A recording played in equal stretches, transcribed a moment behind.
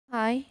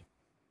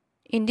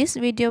In this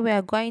video, we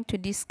are going to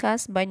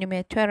discuss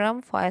binomial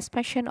theorem for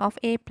expression of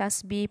a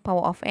plus b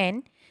power of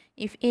n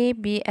if a,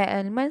 b are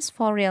elements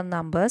for real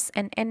numbers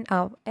and n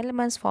are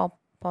elements for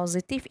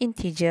positive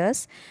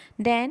integers.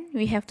 Then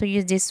we have to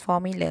use this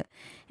formula: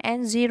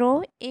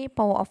 n0 a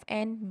power of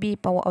n b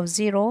power of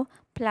 0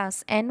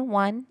 plus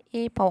n1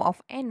 a power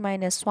of n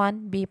minus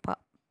 1 b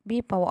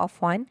power of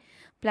 1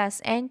 plus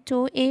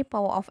n2 a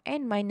power of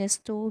n minus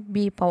 2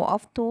 b power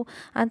of 2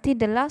 until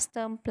the last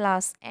term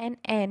plus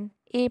nn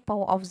a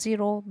power of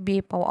 0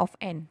 b power of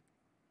n.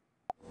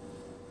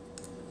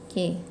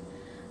 Okay,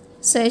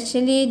 so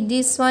actually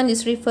this one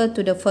is referred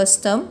to the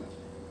first term.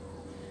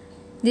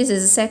 This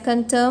is the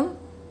second term,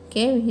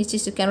 okay, which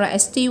is you can write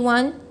as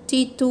t1,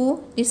 t2.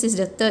 This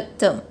is the third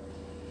term.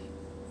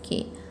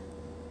 Okay,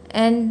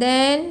 and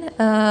then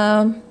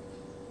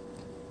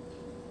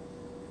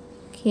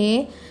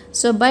okay,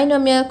 so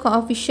binomial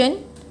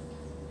coefficient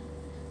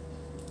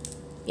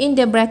in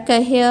the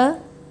bracket here,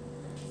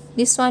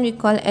 this one we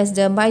call as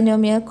the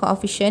binomial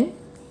coefficient.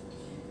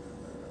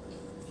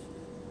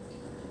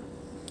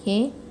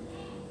 Okay,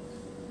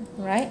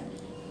 right.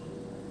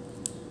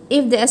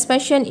 If the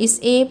expression is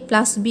a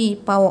plus b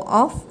power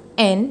of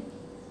n,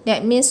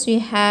 that means we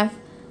have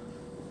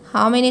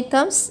how many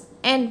terms?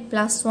 N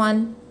plus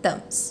 1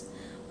 terms.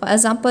 For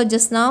example,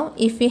 just now,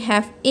 if we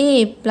have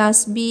a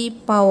plus b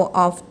power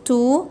of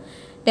 2,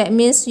 that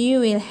means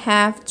you will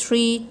have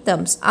 3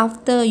 terms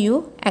after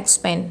you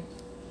expand.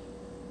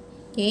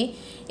 Okay,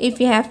 if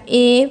you have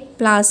a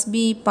plus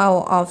b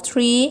power of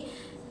 3,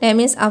 that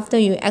means after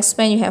you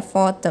expand, you have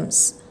 4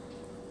 terms.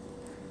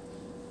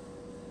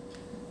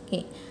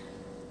 Okay,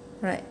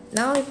 right.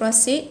 Now we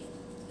proceed.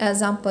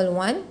 Example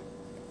 1.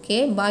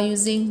 Okay, by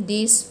using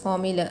this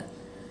formula,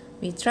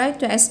 we try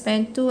to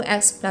expand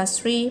 2x plus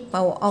 3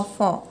 power of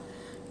 4.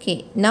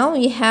 Okay, now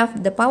we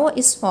have the power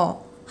is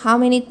 4. How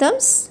many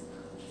terms?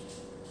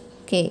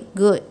 Okay,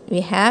 good.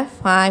 We have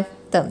 5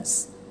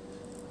 terms.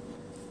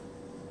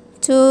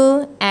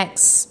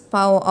 2x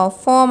power of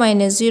 4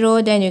 minus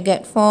 0, then you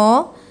get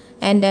 4,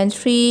 and then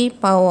 3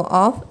 power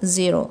of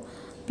 0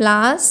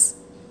 plus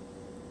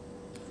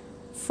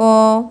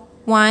 4,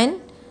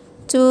 1,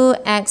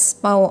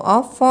 2x power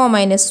of 4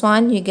 minus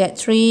 1, you get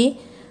 3,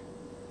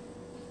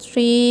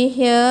 3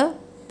 here,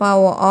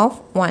 power of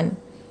 1.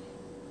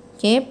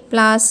 Okay,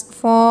 plus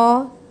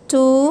 4,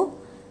 2,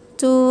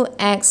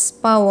 2x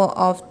power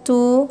of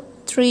 2,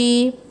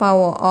 3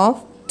 power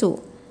of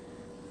 2,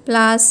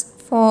 plus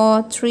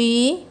 4,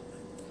 3,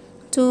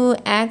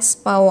 2x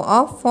power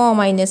of 4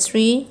 minus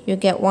 3, you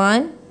get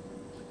 1.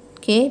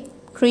 Okay,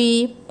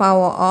 3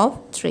 power of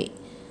 3,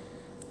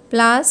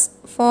 plus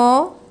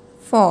 4,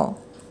 4,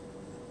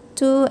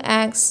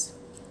 2x,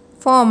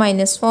 4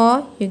 minus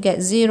 4, you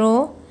get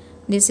 0.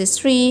 This is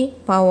 3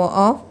 power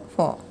of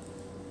 4.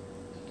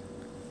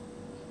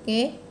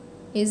 Okay,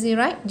 easy,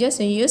 right? Just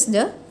use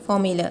the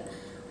formula.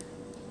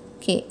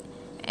 Okay,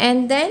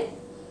 and then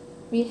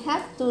we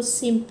have to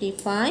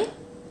simplify.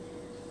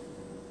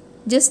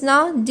 Just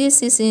now,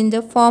 this is in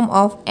the form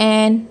of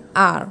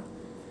NR.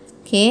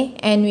 Okay,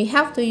 and we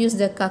have to use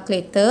the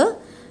calculator.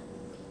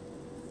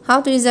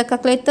 How to use the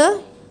calculator?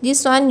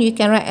 This one you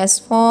can write as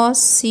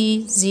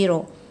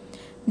 4C0.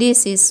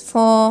 This is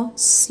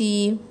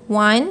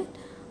 4C1,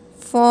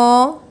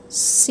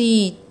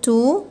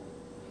 4C2.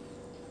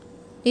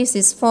 This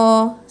is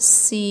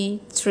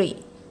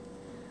 4C3,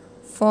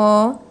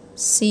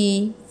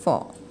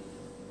 4C4.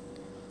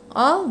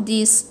 All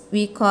these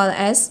we call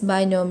as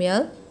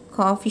binomial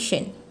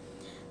coefficient.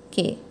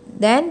 Okay,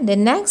 then the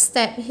next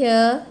step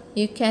here,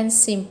 you can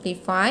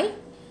simplify.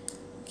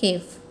 Okay,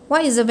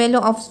 what is the value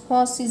of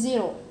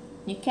 4C0?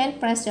 You can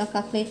press your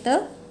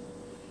calculator.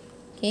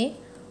 Okay,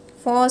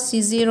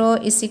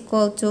 4C0 is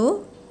equal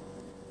to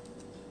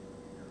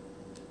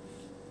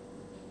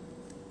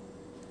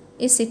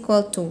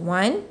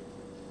 1.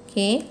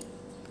 Okay,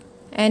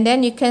 and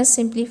then you can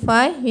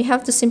simplify. You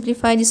have to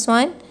simplify this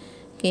one.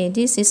 Okay,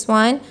 this is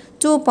 1.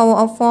 2 power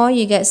of 4,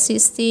 you get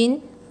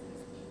 16.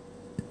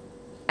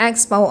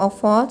 X power of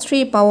 4,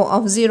 3 power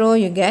of 0,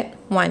 you get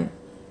 1.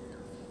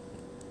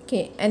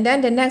 Okay, and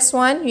then the next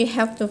one, you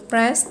have to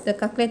press the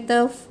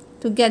calculator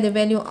to get the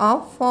value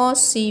of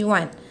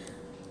 4C1.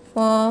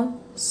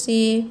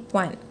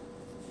 4C1.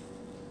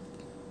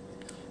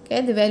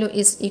 Okay, the value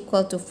is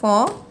equal to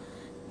 4.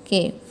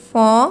 Okay,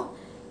 4.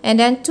 And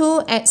then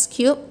 2x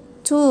cubed,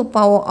 2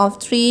 power of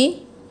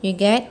 3, you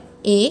get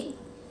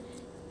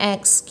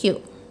 8x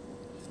cubed.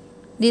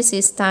 This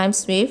is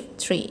times with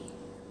 3.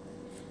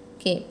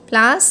 Okay,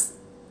 plus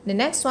the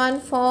next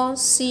one,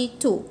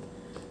 4C2.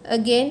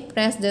 Again,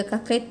 press the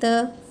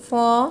calculator.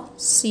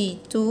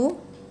 4C2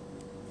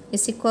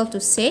 is equal to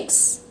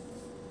 6.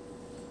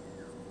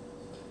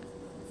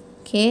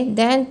 Okay,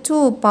 then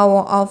 2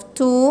 power of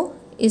 2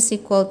 is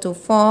equal to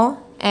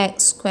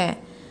 4x squared.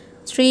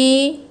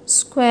 3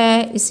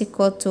 squared is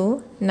equal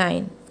to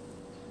 9.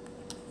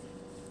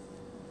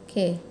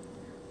 Okay,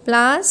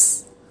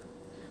 plus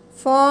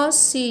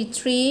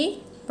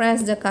 4C3,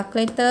 press the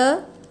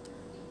calculator.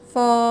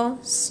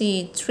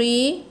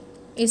 4C3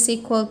 is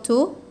equal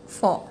to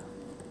 4.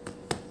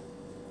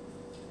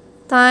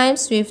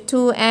 times with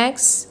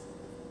 2x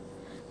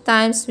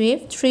times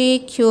with 3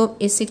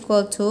 cubed is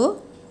equal to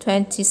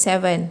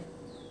 27.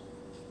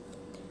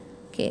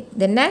 Okay,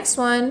 the next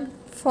one,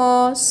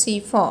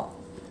 4C4.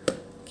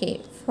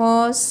 Okay,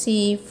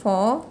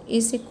 4C4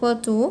 is equal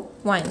to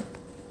 1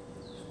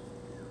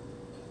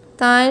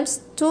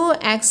 times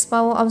 2x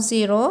power of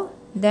 0,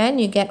 then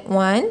you get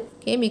 1.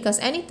 Okay, because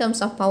any terms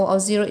of power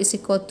of 0 is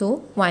equal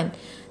to 1.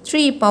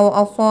 3 power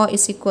of 4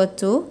 is equal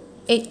to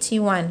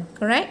 81,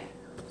 correct?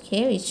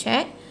 Okay, we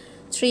check.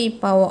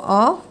 3 power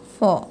of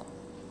 4.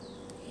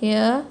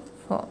 Here,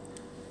 4.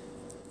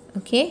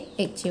 Okay,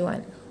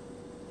 81.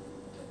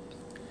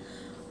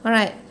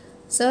 Alright,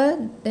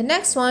 so the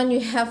next one you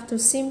have to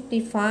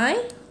simplify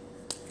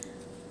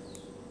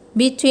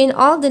between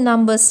all the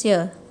numbers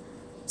here.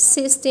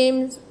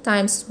 16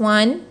 times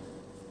 1.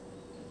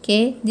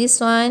 Okay, this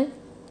one.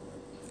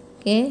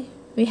 Okay,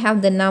 we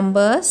have the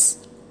numbers.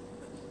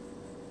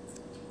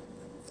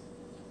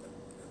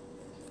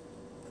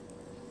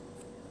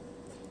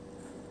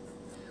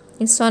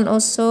 This one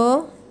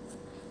also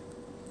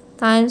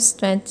times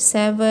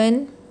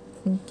 27.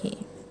 Okay.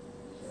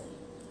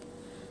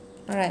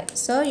 Alright,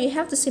 so you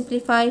have to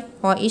simplify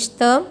for each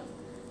term.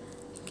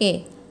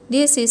 Okay,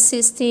 this is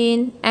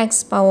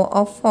 16x power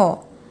of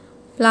 4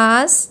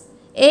 plus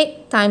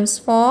 8 times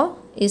 4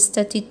 is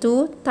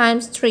 32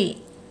 times 3.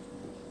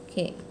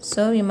 Okay,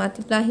 so we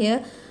multiply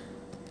here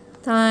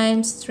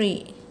times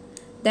 3.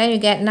 Then you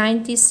get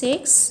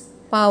 96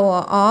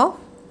 power of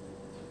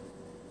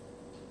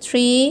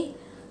 3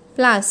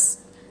 plus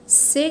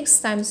 6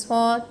 times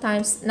 4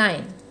 times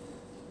 9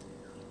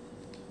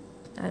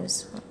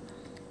 times 4.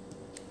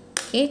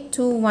 Okay,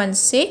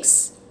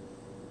 216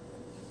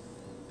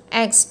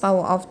 x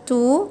power of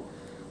 2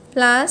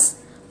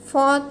 plus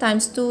 4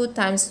 times 2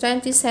 times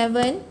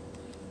 27.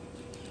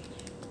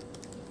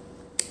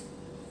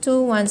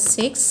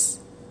 216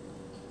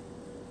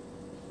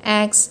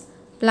 x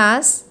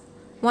plus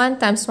 1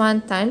 times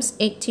 1 times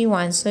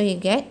 81. So you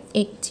get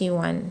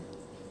 81.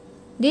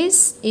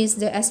 This is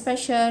the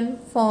expression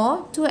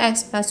for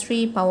 2x plus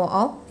 3 power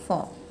of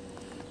 4.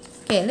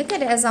 Okay, look at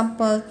the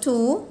example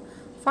 2.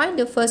 Find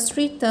the first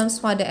 3 terms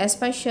for the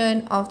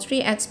expression of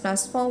 3x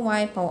plus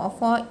 4y power of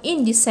 4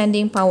 in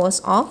descending powers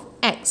of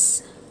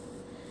x.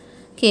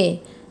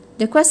 Okay,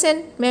 the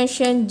question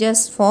mentioned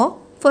just for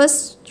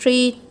first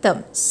 3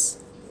 terms.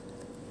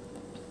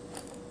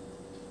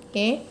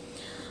 Okay,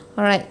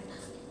 alright.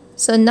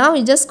 So now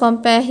we just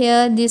compare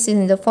here. This is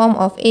in the form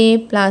of a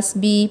plus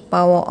b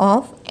power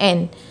of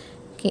n.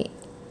 Okay,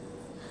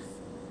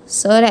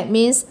 so that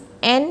means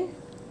n.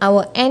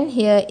 Our n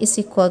here is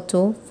equal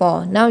to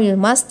 4. Now you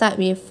must start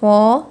with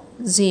 4,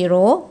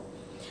 0.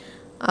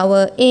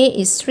 Our a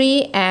is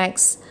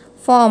 3x.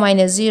 4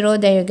 minus 0,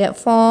 then you get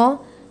 4.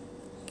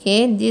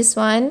 Okay, this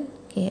one.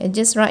 Okay, I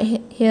just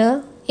write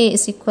here. A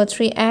is equal to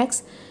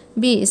 3x.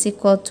 B is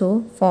equal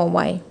to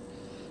 4y.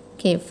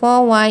 Okay,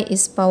 4y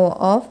is power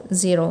of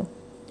 0.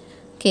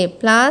 Okay,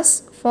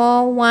 plus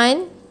 4,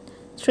 1.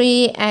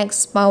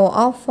 3x power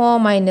of 4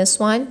 minus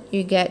 1,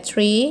 you get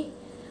 3.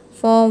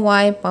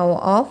 4y power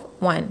of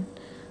 1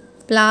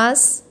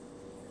 plus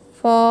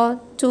 4,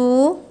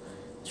 2,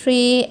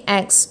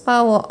 3x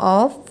power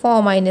of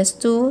 4 minus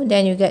 2,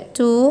 then you get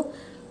 2,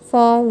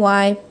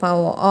 4y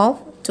power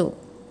of 2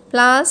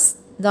 plus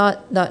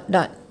dot dot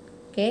dot.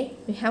 Okay,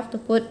 we have to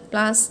put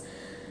plus.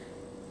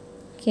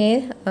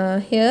 Okay,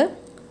 here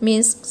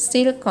means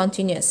still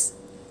continuous.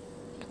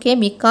 Okay,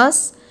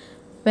 because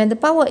when the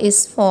power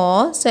is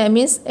 4, so it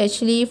means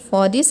actually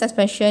for this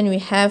expression we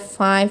have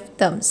 5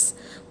 terms.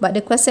 But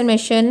the question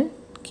mentioned,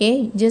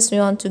 okay, just we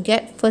want to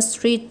get first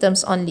 3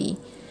 terms only.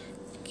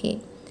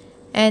 Okay,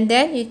 and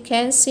then you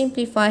can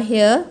simplify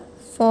here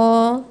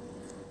 4,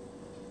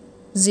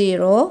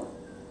 0.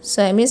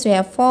 So it means we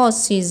have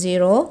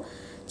 4C0,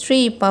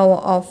 3 power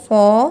of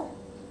 4,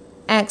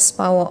 x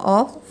power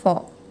of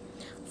 4.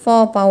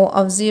 4 power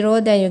of 0,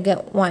 then you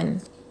get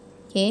 1.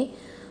 Okay,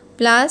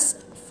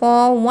 plus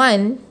 4,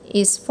 1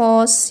 is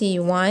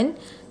 4C1,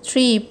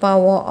 3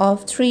 power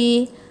of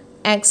 3,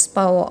 x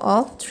power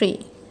of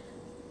 3.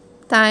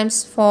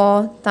 Times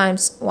 4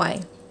 times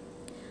y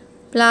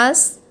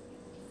plus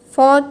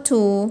 4,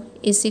 2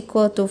 is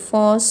equal to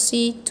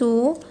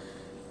 4C2,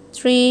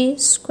 3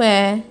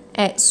 square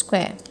x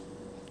square.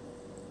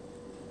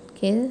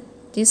 Okay,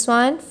 this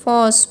one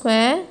 4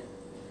 square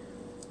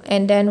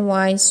and then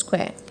y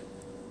square.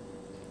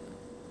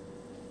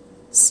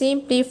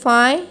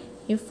 Simplify,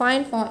 you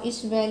find for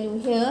each value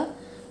here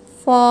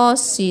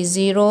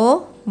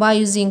 4C0 by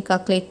using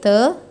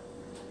calculator,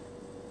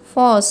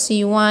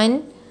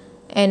 4C1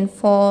 and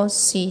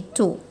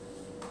 4C2.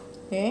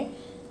 Okay,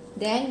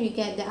 then we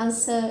get the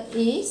answer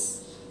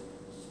is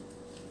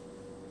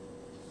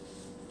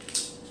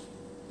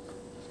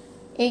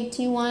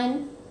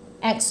 81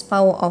 x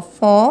power of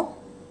 4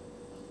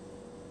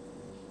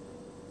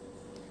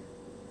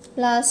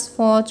 plus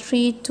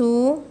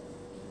 432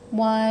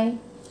 y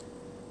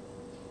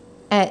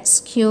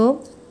x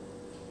cubed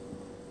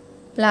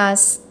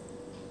plus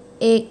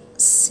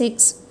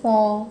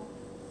 864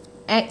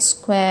 x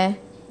square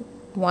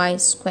y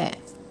square.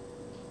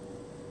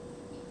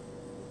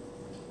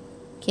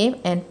 Okay,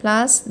 and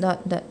plus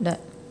dot dot dot.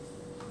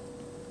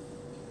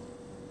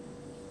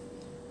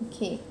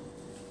 Okay.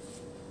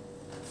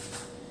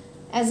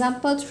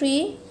 Example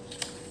 3.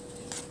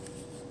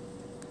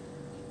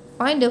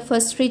 Find the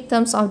first three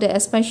terms of the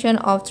expression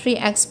of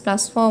 3x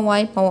plus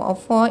 4y power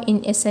of 4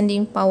 in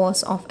ascending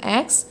powers of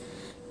x.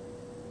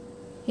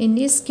 In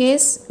this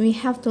case, we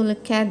have to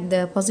look at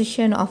the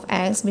position of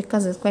x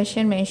because the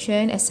question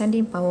mentioned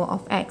ascending power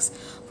of x.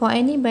 For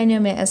any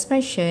binomial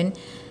expression,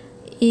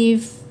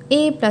 if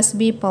a plus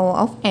b power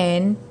of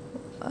n,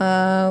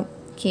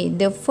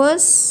 the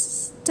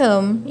first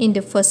term in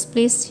the first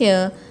place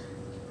here,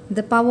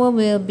 the power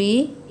will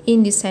be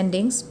in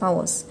descending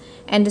powers.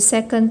 And the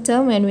second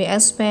term when we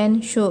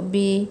expand should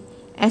be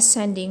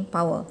ascending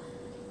power.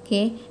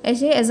 Okay,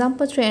 actually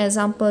example 3 and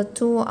example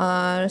 2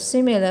 are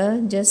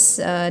similar, just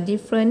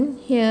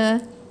different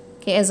here.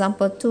 Okay,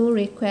 example 2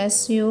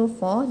 requests you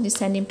for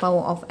descending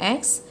power of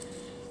x.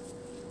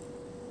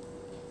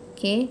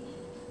 Okay,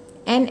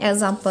 and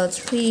example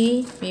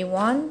 3 we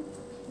want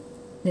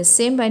the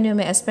same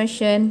binomial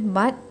expression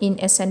but in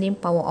ascending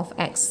power of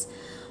x.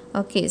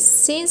 Okay,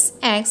 since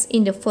x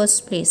in the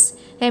first place,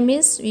 that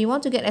means we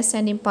want to get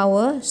ascending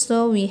power,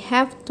 so we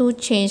have to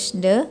change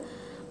the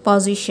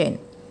position.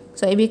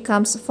 So it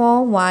becomes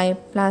 4y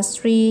plus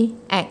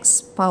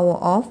 3x power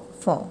of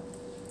 4.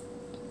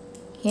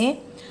 Okay,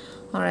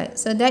 alright,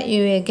 so that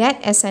you will get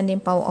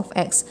ascending power of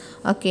x.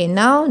 Okay,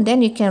 now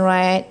then you can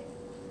write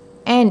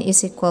n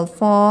is equal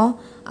 4,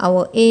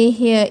 our a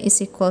here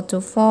is equal to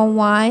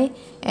 4y,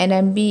 and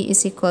then b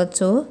is equal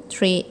to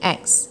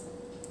 3x.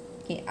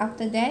 Okay,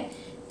 after that,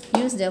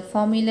 use the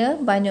formula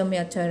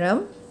binomial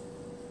theorem.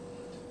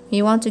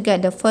 We want to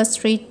get the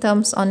first three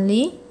terms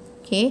only.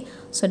 Okay,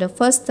 so the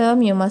first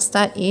term you must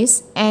start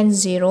is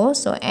n0,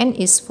 so n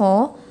is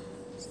 4,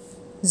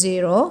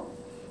 0,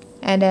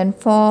 and then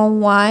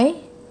 4y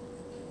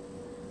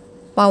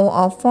power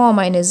of 4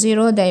 minus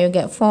 0, then you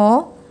get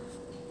 4,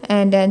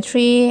 and then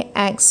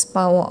 3x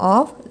power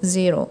of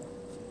 0,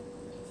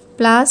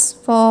 plus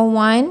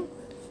 4y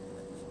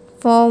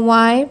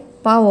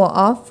power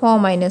of 4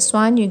 minus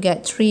 1, you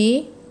get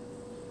 3,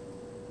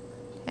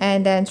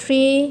 and then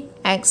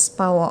 3x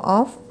power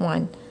of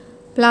 1,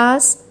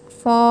 plus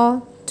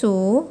 4y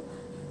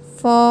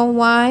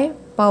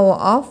power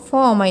of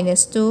 4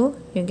 minus 2,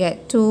 you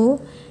get 2,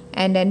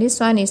 and then this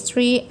one is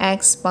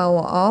 3x power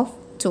of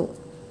 2.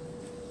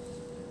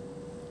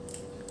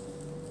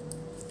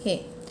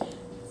 Okay,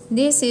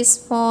 this is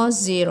 4,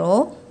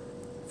 0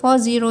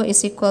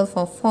 is equal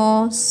for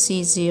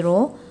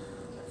 4c0,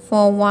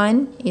 4,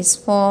 1 is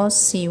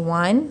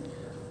 4c1,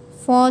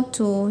 4,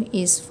 2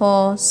 is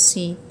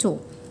 4c2.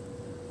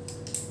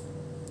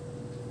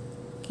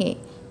 Okay,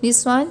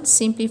 this one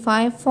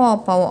simplify 4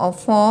 power of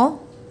 4,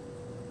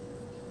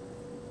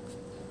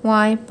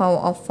 y power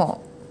of 4.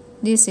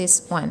 This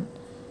is 1.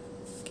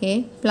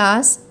 Okay,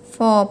 plus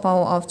 4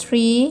 power of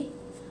 3,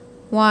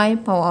 y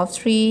power of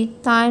 3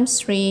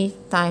 times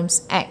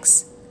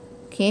x.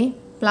 Okay,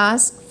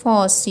 plus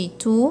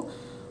 4c2,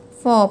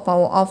 4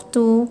 power of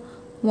 2,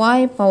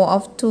 y power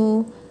of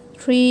 2,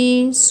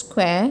 3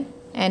 square,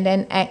 and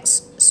then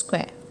x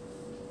square.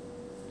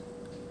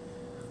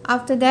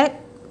 After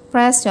that,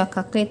 press your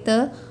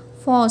calculator.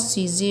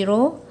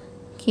 4c0,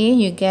 okay,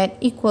 you get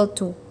equal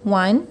to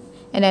 1,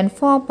 and then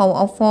 4 power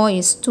of 4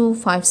 is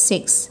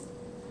 256.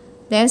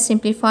 Then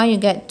simplify, you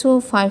get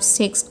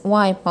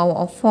 256y power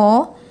of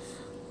 4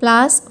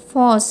 plus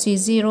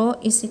 4c0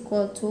 is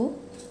equal to,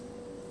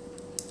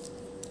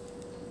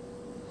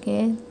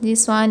 okay,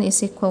 this one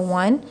is equal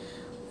 1,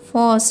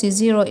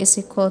 4c0 is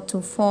equal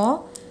to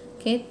 4,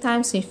 okay,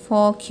 times with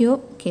 4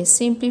 cube. Okay,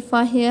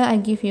 simplify here, I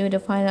give you the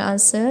final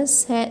answer,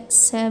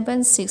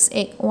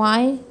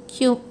 768y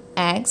cube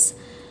x,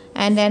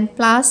 and then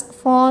plus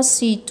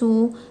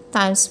 4c2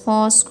 times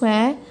 4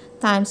 square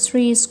times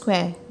 3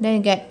 square, then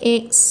you get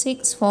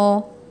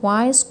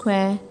 864y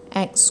square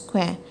x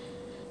square,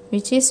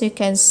 which is, you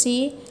can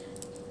see,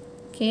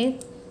 okay,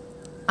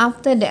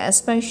 after the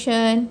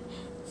expression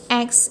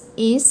x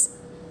is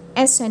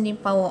ascending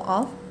power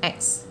of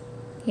x.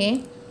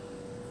 Okay,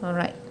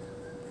 alright.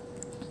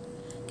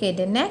 Okay,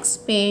 the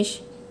next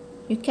page,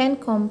 you can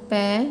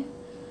compare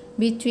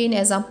between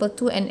example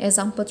 2 and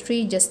example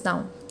 3 just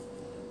now.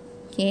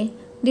 Okay,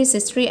 this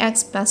is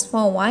 3x plus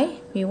 4y.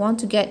 We want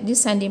to get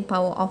descending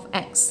power of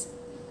x.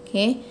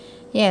 Okay,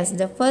 yes,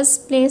 the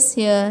first place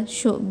here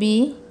should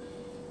be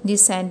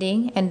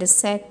descending and the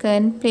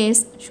second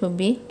place should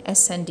be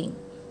ascending.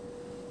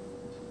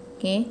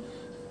 Okay,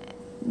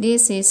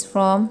 this is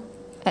from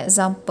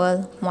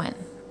example 1.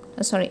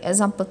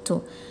 Example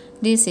 2.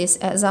 This is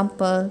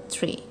example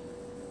 3.